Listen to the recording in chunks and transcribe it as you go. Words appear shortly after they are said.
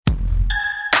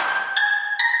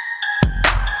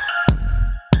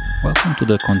Welcome to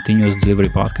the Continuous Delivery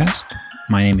Podcast.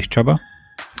 My name is Csaba.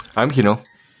 I'm Hino.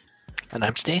 And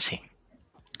I'm Stacy.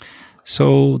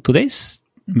 So today's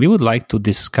we would like to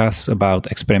discuss about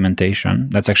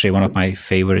experimentation. That's actually one of my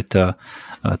favorite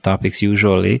topics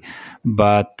usually,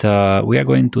 but we are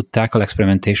going to tackle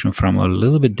experimentation from a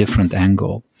little bit different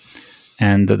angle.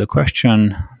 And the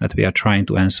question that we are trying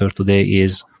to answer today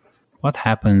is, what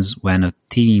happens when a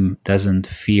team doesn't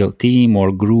feel, team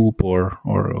or group or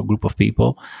a group of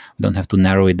people, we don't have to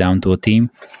narrow it down to a team,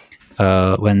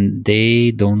 when they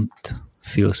don't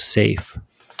feel safe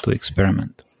to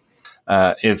experiment?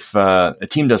 If a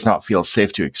team does not feel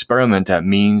safe to experiment, that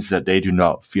means that they do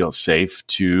not feel safe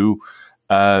to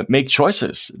make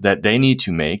choices that they need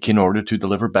to make in order to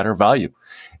deliver better value.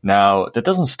 Now, that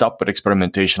doesn't stop with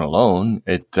experimentation alone.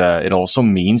 It also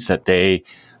means that they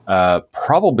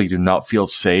probably do not feel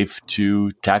safe to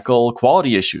tackle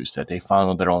quality issues that they found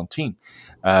on their own team.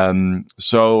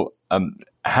 So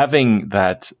having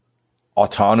that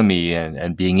autonomy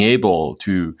and being able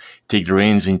to take the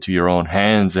reins into your own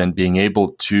hands and being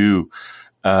able to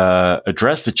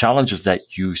address the challenges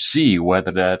that you see,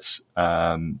 whether that's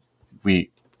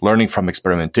learning from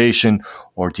experimentation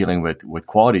or dealing with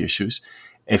quality issues.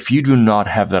 If you do not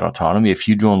have that autonomy, if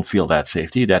you don't feel that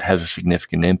safety, that has a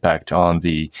significant impact on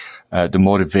the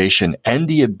motivation and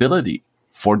the ability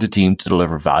for the team to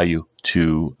deliver value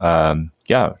to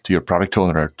your product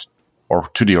owner or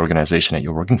to the organization that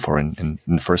you're working for in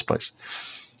the first place.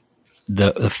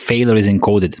 The failure is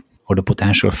encoded, or the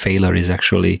potential failure is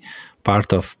actually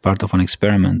part of an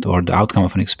experiment or the outcome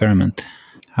of an experiment.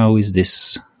 How is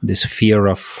this fear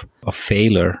of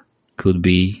failure could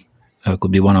be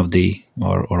one of the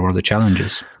or the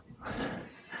challenges?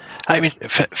 I mean,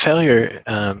 failure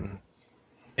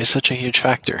is such a huge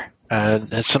factor.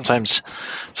 And sometimes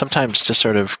to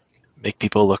sort of make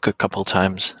people look a couple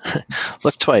times,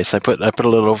 look twice. I put a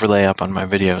little overlay up on my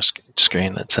video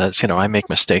screen that says, I make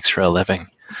mistakes for a living.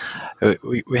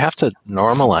 We have to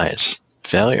normalize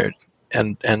failure,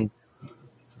 and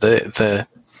the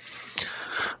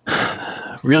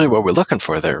really what we're looking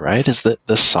for there, right, is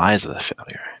the size of the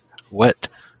failure.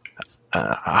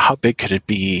 How big could it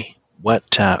be? What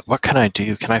can I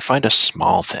do? Can I find a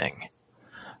small thing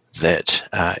that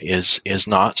is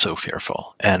not so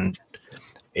fearful? And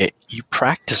you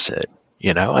practice it.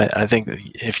 I think that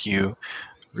if you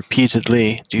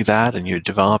repeatedly do that and you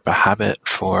develop a habit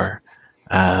for,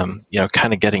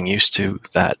 kind of getting used to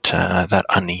that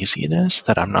uneasiness,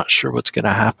 that I'm not sure what's going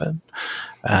to happen,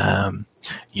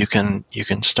 you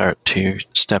can start to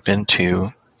step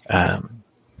into a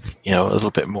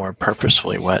little bit more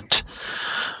purposefully what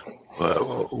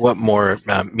more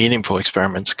meaningful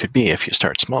experiments could be if you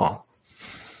start small.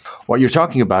 What you're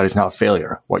talking about is not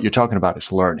failure. What you're talking about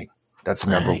is learning. That's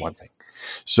the number one thing.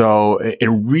 So it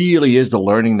really is the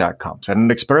learning that comes. And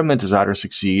an experiment is either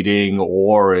succeeding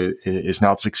or is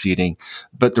not succeeding.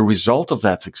 But the result of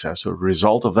that success or the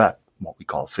result of that, what we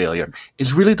call failure,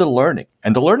 is really the learning.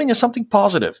 And the learning is something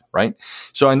positive, right?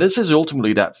 So, and this is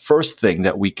ultimately that first thing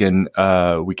that we can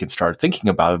start thinking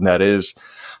about. And that is,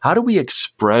 how do we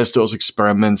express those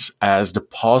experiments as the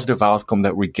positive outcome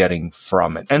that we're getting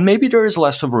from it? And maybe there is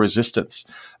less of a resistance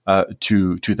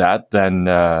to that than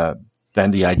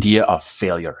the idea of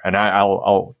failure. And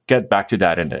I'll get back to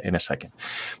that in a second.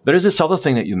 There is this other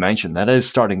thing that you mentioned, that is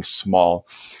starting small.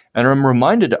 And I'm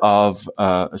reminded of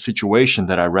a situation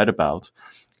that I read about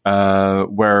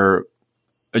where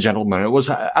a gentleman, it was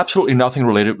absolutely nothing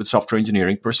related with software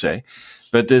engineering per se,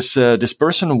 but this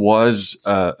person was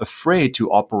afraid to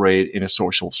operate in a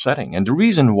social setting. And the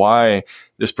reason why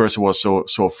this person was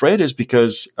so afraid is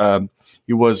because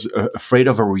he was afraid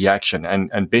of a reaction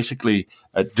and basically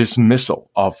a dismissal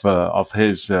of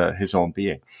his own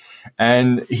being.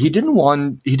 And he didn't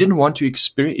want to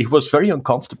experience. He was very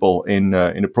uncomfortable in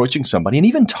approaching somebody and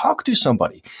even talk to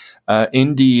somebody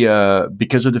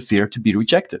because of the fear to be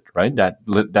rejected. Right,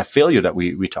 that failure that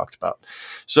we talked about.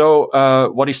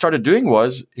 So what he started doing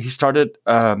was he started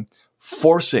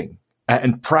forcing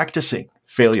and practicing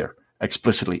failure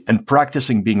explicitly and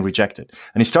practicing being rejected.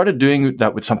 And he started doing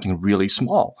that with something really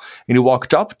small. And he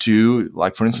walked up to,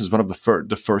 like, for instance, one of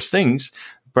the first things.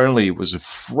 Apparently, he was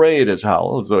afraid as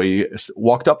hell. So he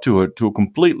walked up to a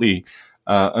completely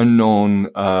unknown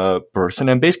person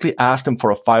and basically asked him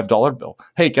for a $5 bill.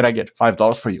 Hey, can I get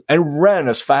 $5 for you? And ran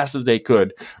as fast as they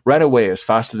could, ran away as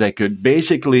fast as they could,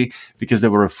 basically because they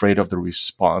were afraid of the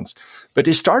response. But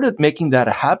they started making that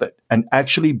a habit and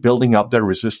actually building up their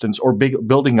resistance or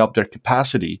building up their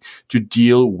capacity to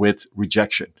deal with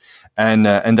rejection. And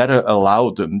that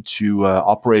allowed them to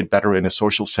operate better in a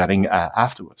social setting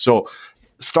afterwards. So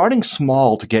starting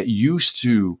small to get used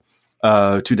to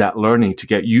to that learning, to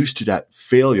get used to that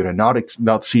failure and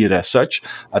not see it as such,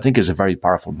 I think is a very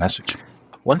powerful message.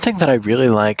 One thing that I really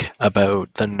like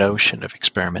about the notion of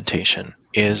experimentation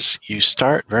is you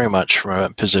start very much from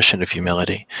a position of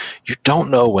humility. You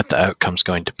don't know what the outcome's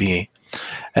going to be.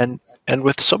 And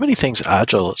with so many things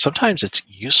agile, sometimes it's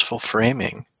useful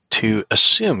framing to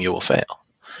assume you will fail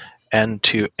and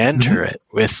to enter it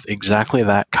with exactly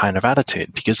that kind of attitude,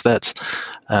 because that's,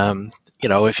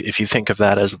 if you think of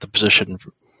that as the position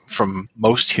from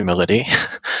most humility,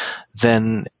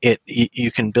 then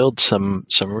you can build some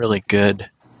really good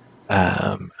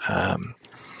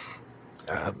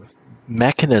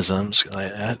mechanisms.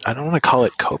 I don't want to call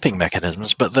it coping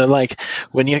mechanisms, but they're like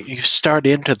when you start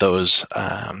into those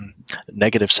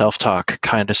negative self-talk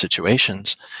kind of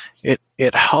situations,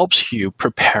 it helps you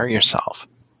prepare yourself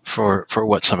for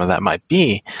what some of that might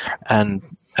be, and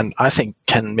I think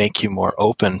can make you more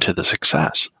open to the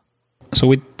success. So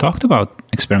we talked about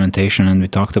experimentation and we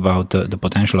talked about the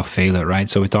potential of failure, right?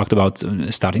 So we talked about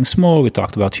starting small, we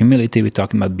talked about humility, we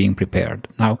talked about being prepared.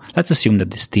 Now, let's assume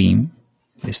that this team,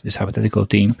 this hypothetical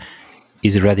team,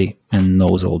 is ready and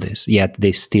knows all this, yet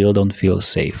they still don't feel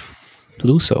safe to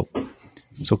do so.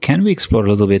 So can we explore a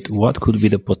little bit what could be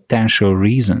the potential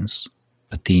reasons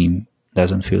a team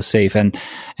doesn't feel safe? And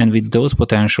with those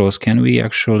potentials, can we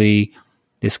actually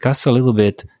discuss a little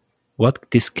bit what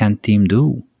this can team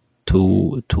do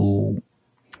to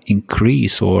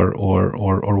increase or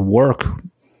work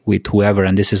with whoever,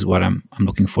 and this is what I'm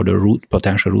looking for, the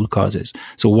potential root causes.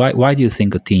 So why do you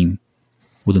think a team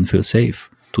wouldn't feel safe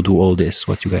to do all this,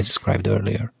 what you guys described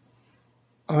earlier?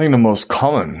 I think the most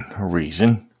common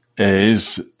reason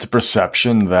is the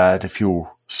perception that if you're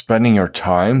spending your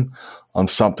time on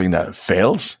something that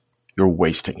fails, you're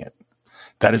wasting it.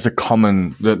 That is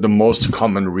the most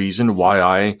common reason why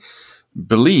I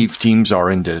believe teams are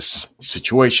in this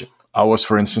situation. I was,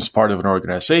 for instance, part of an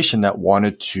organization that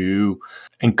wanted to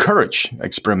encourage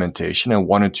experimentation and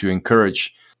wanted to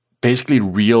encourage basically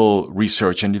real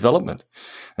research and development.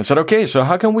 And said, okay, so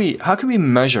how can we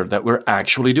measure that we're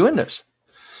actually doing this?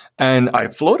 And I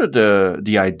floated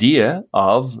the idea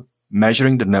of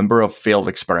measuring the number of failed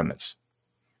experiments.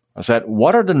 I said,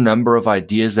 what are the number of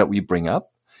ideas that we bring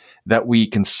up that we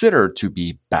consider to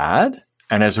be bad,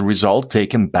 and as a result,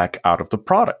 taken back out of the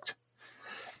product?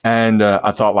 And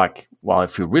I thought, well,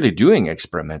 if we're really doing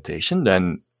experimentation,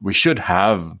 then we should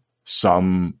have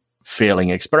some failing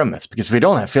experiments. Because if we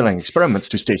don't have failing experiments,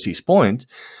 to Stacy's point,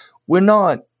 we're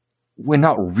not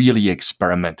really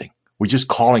experimenting. We're just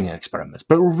calling it experiments.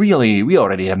 But really, we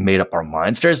already have made up our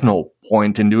minds. There's no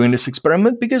point in doing this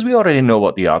experiment because we already know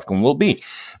what the outcome will be.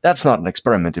 That's not an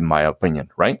experiment, in my opinion,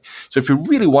 right? So if you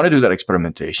really want to do that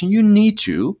experimentation, you need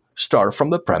to start from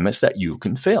the premise that you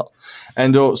can fail.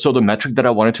 And so the metric that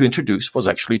I wanted to introduce was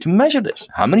actually to measure this.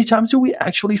 How many times do we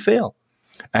actually fail?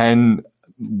 And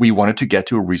we wanted to get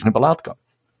to a reasonable outcome.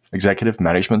 Executive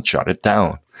management shut it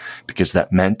down because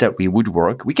that meant that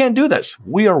we can't do this.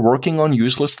 We are working on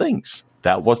useless things.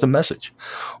 That was the message.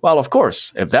 Well, of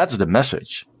course, if that's the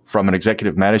message from an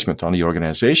executive management on the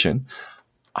organization,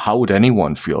 how would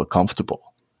anyone feel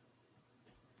comfortable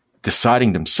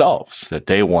deciding themselves that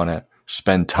they want to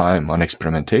spend time on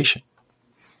experimentation?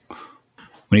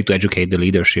 We need to educate the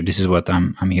leadership. This is what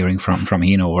I'm hearing from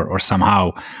Hino, or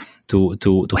somehow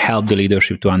to help the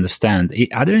leadership to understand.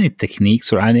 Are there any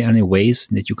techniques or any ways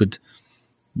that you could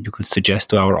suggest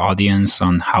to our audience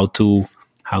on how to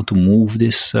move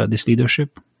this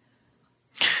leadership?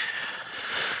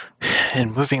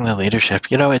 And moving the leadership,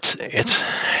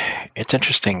 it's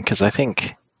interesting because I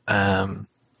think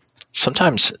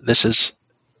sometimes this is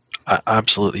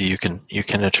absolutely you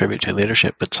can attribute to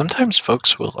leadership, but sometimes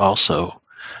folks will also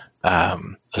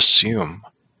assume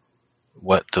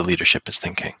what the leadership is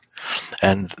thinking,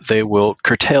 and they will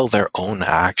curtail their own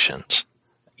actions,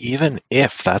 even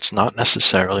if that's not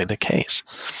necessarily the case.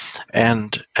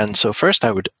 And so first,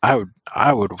 I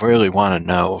would really want to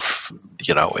know,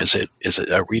 is it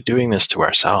are we doing this to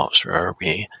ourselves, or are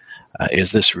we?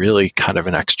 Is this really kind of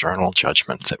an external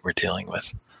judgment that we're dealing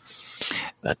with?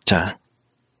 But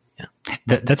yeah.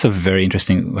 That's a very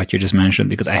interesting what you just mentioned,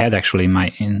 because I had actually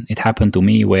it happened to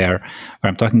me where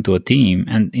I'm talking to a team,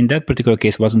 and in that particular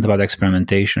case, it wasn't about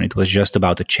experimentation. It was just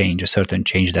about a certain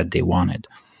change that they wanted.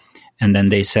 And then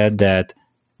they said that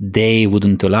they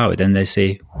wouldn't allow it. And they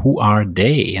say, who are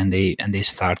they? And they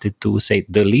started to say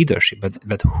the leadership,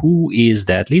 but who is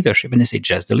that leadership? And they say,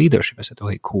 just the leadership. I said,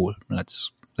 okay, cool.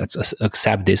 Let's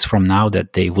accept this from now,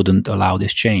 that they wouldn't allow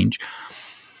this change.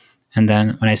 And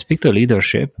then when I speak to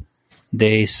leadership,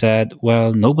 they said,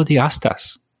 well, nobody asked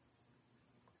us.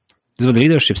 This is what the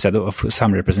leadership said of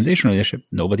some representational leadership.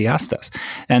 Nobody asked us.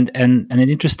 And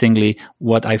interestingly,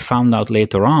 what I found out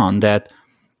later on that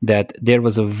there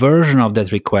was a version of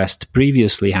that request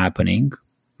previously happening,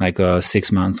 like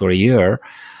 6 months or a year.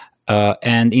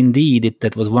 And indeed,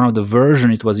 that was one of the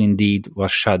versions. It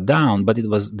was shut down, but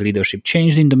the leadership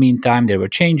changed in the meantime. There were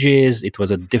changes. It was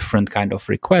a different kind of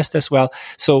request as well.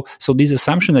 So this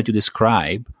assumption that you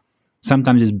describe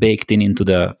sometimes is baked into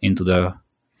the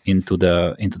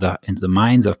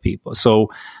minds of people. So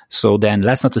then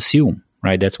let's not assume,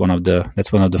 right? That's one of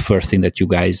the first thing that you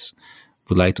guys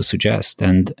would like to suggest,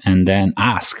 and then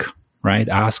ask, right?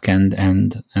 Ask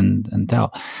and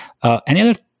tell.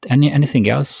 Anything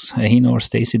else, Hino or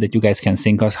Stacy, that you guys can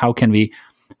think of? How can we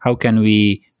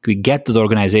get to the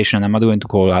organization? I'm not going to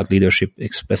call out leadership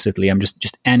explicitly. I'm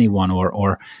just anyone,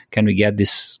 or can we get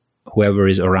this whoever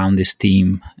is around this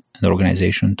team and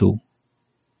organization to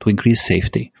increase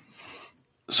safety?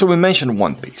 So we mentioned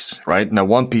one piece, right? Now,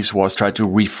 one piece was try to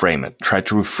reframe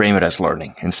it as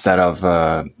learning instead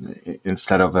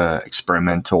of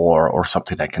experimental or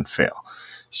something that can fail.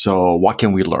 So what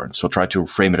can we learn? So try to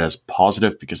frame it as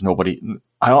positive, because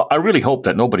I really hope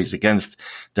that nobody's against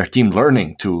their team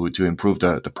learning to improve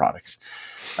the products.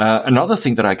 Another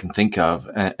thing that I can think of,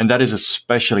 and that is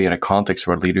especially in a context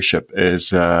where leadership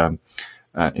is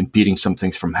impeding some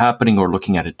things from happening or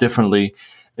looking at it differently,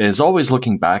 is always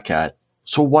looking back at,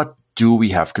 so what do we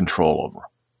have control over?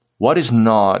 What is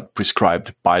not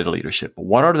prescribed by the leadership?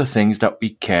 What are the things that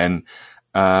we can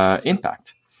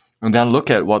impact? And then look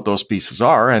at what those pieces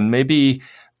are, and maybe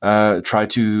try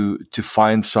to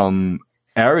find some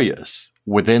areas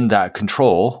within that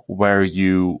control where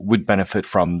you would benefit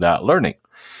from that learning,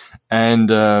 and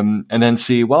then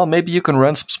see, well, maybe you can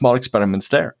run some small experiments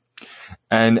there.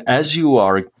 And as you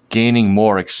are gaining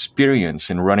more experience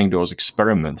in running those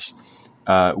experiments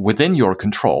within your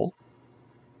control,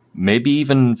 maybe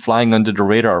even flying under the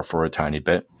radar for a tiny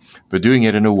bit, but doing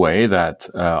it in a way that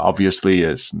obviously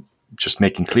is just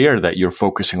making clear that you're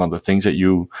focusing on the things that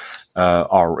you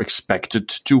are expected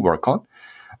to work on.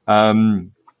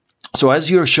 So as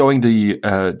you're showing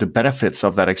the benefits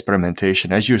of that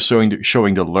experimentation, as you're showing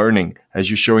the learning, as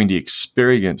you're showing the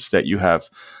experience that you have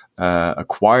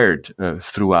acquired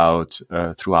throughout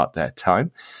that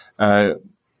time,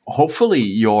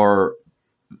 hopefully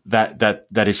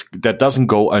that doesn't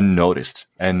go unnoticed,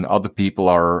 and other people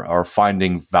are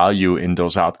finding value in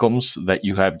those outcomes that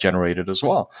you have generated as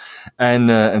well,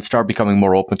 and start becoming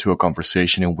more open to a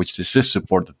conversation in which this is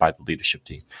supported by the leadership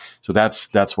team. So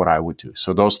that's what I would do.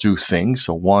 So those two things.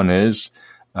 So one is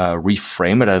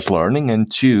reframe it as learning,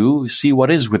 and two, see what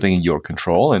is within your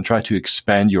control and try to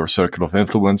expand your circle of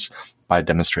influence by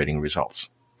demonstrating results.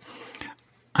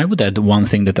 I would add one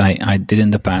thing that I did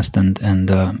in the past and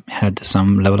had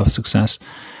some level of success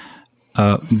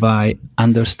by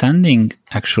understanding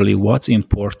actually what's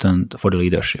important for the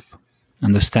leadership,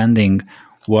 understanding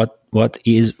what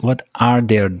are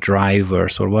their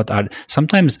drivers, or what are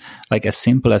sometimes like as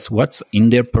simple as what's in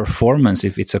their performance.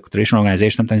 If it's a traditional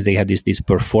organization, sometimes they have these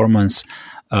performance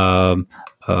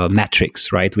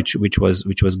metrics, right? Which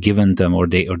was given them, or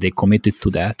they committed to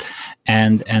that,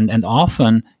 and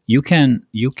often you can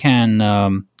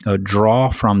draw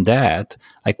from that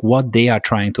like what they are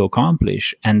trying to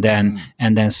accomplish, and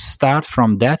then start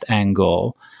from that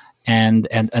angle, and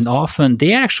often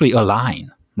they actually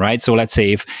align. Right. So let's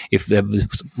say if there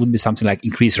would be something like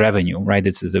increased revenue, right?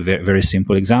 This is a very, very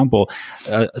simple example.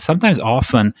 Sometimes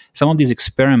often some of these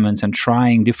experiments and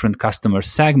trying different customer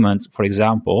segments, for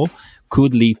example,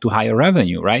 could lead to higher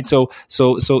revenue, right? So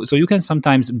you can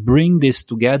sometimes bring this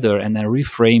together and then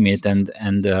reframe it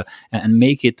and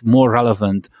make it more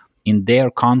relevant in their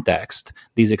context,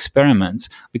 these experiments,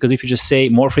 because if you just say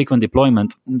more frequent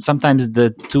deployment, sometimes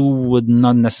the two would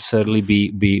not necessarily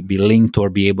be linked or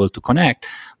be able to connect.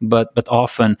 But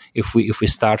often, if we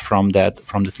start from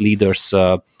the leaders'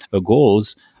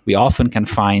 goals, we often can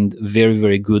find very,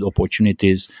 very good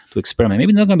opportunities to experiment.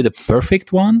 Maybe not going to be the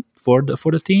perfect one for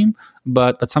the team,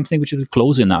 but something which is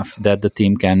close enough that the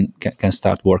team can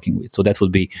start working with. So that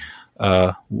would be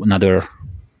another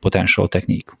potential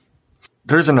technique.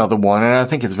 There's another one, and I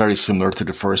think it's very similar to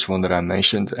the first one that I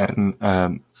mentioned. And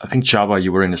I think, Csaba,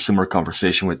 you were in a similar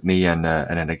conversation with me and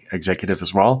an executive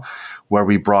as well, where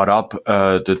we brought up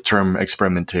the term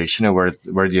experimentation, and where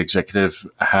the executive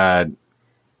had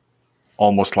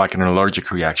almost like an allergic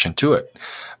reaction to it,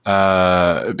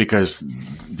 because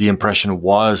the impression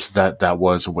was that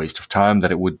was a waste of time,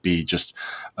 that it would be just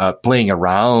playing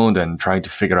around and trying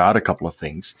to figure out a couple of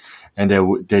things. And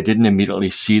they didn't immediately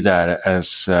see that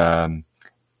as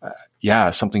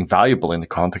something valuable in the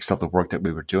context of the work that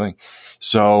we were doing.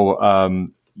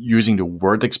 So using the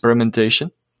word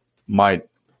experimentation might,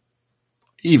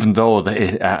 even though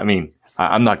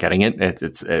I'm not getting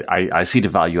it. I see the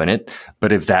value in it,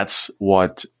 but if that's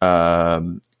what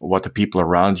the people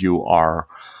around you are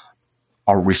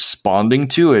responding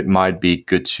to, it might be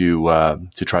good to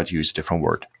try to use a different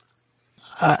word.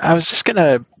 I was just going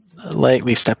to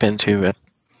lightly step into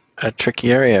a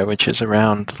tricky area, which is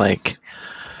around like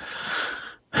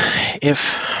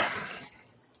if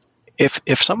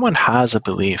someone has a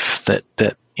belief that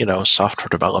software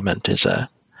development is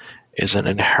an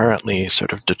inherently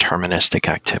sort of deterministic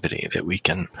activity, that we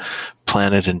can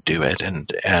plan it and do it,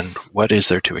 and what is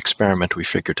there to experiment? We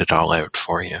figured it all out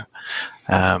for you.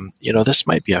 This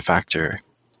might be a factor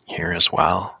here as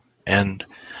well. And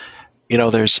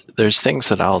there's things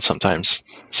that I'll sometimes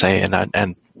say, and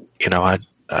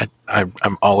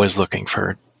I'm always looking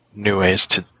for new ways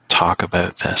to talk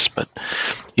about this, but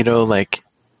like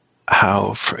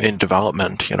how in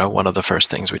development, one of the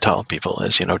first things we tell people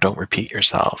is, don't repeat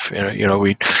yourself.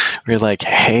 We're like,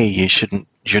 hey, you shouldn't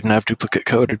have duplicate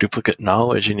code or duplicate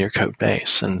knowledge in your code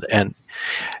base, and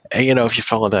if you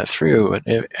follow that through,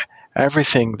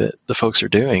 everything that the folks are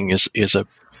doing is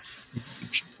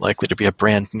likely to be a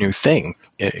brand new thing,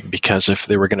 because if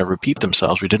they were going to repeat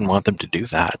themselves, we didn't want them to do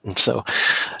that. And so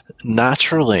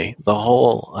naturally the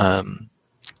whole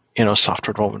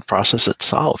software development process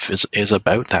itself is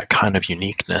about that kind of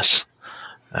uniqueness.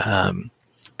 I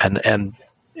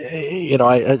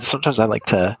sometimes I like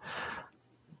to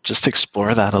just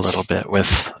explore that a little bit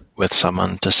with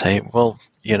someone to say, well,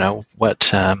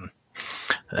 what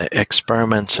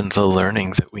experiments and the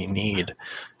learning that we need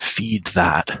feed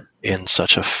that in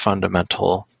such a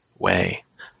fundamental way.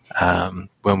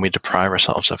 When we deprive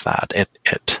ourselves of that,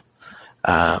 it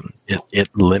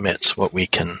limits what we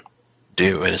can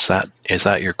do. Is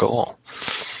that your goal?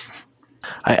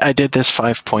 I did this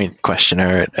 5-point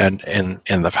questionnaire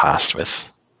in the past with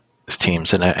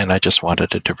teams, and I just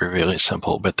wanted it to be really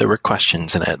simple. But there were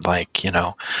questions in it like,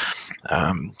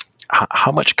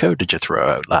 how much code did you throw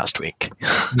out last week?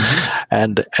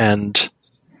 Mm-hmm. And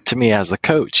to me as the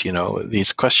coach,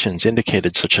 these questions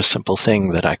indicated such a simple thing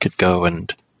that I could go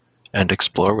and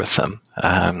explore with them.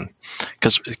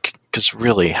 Because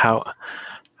really, how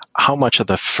much of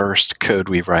the first code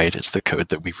we write is the code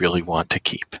that we really want to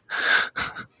keep?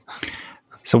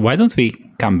 So why don't we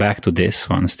come back to this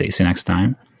one, Stacey, next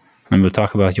time, and we'll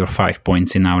talk about your 5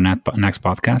 points in our next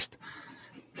podcast.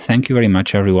 Thank you very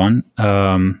much, everyone.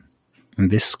 And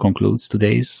this concludes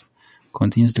today's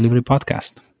Continuous Delivery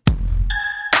Podcast.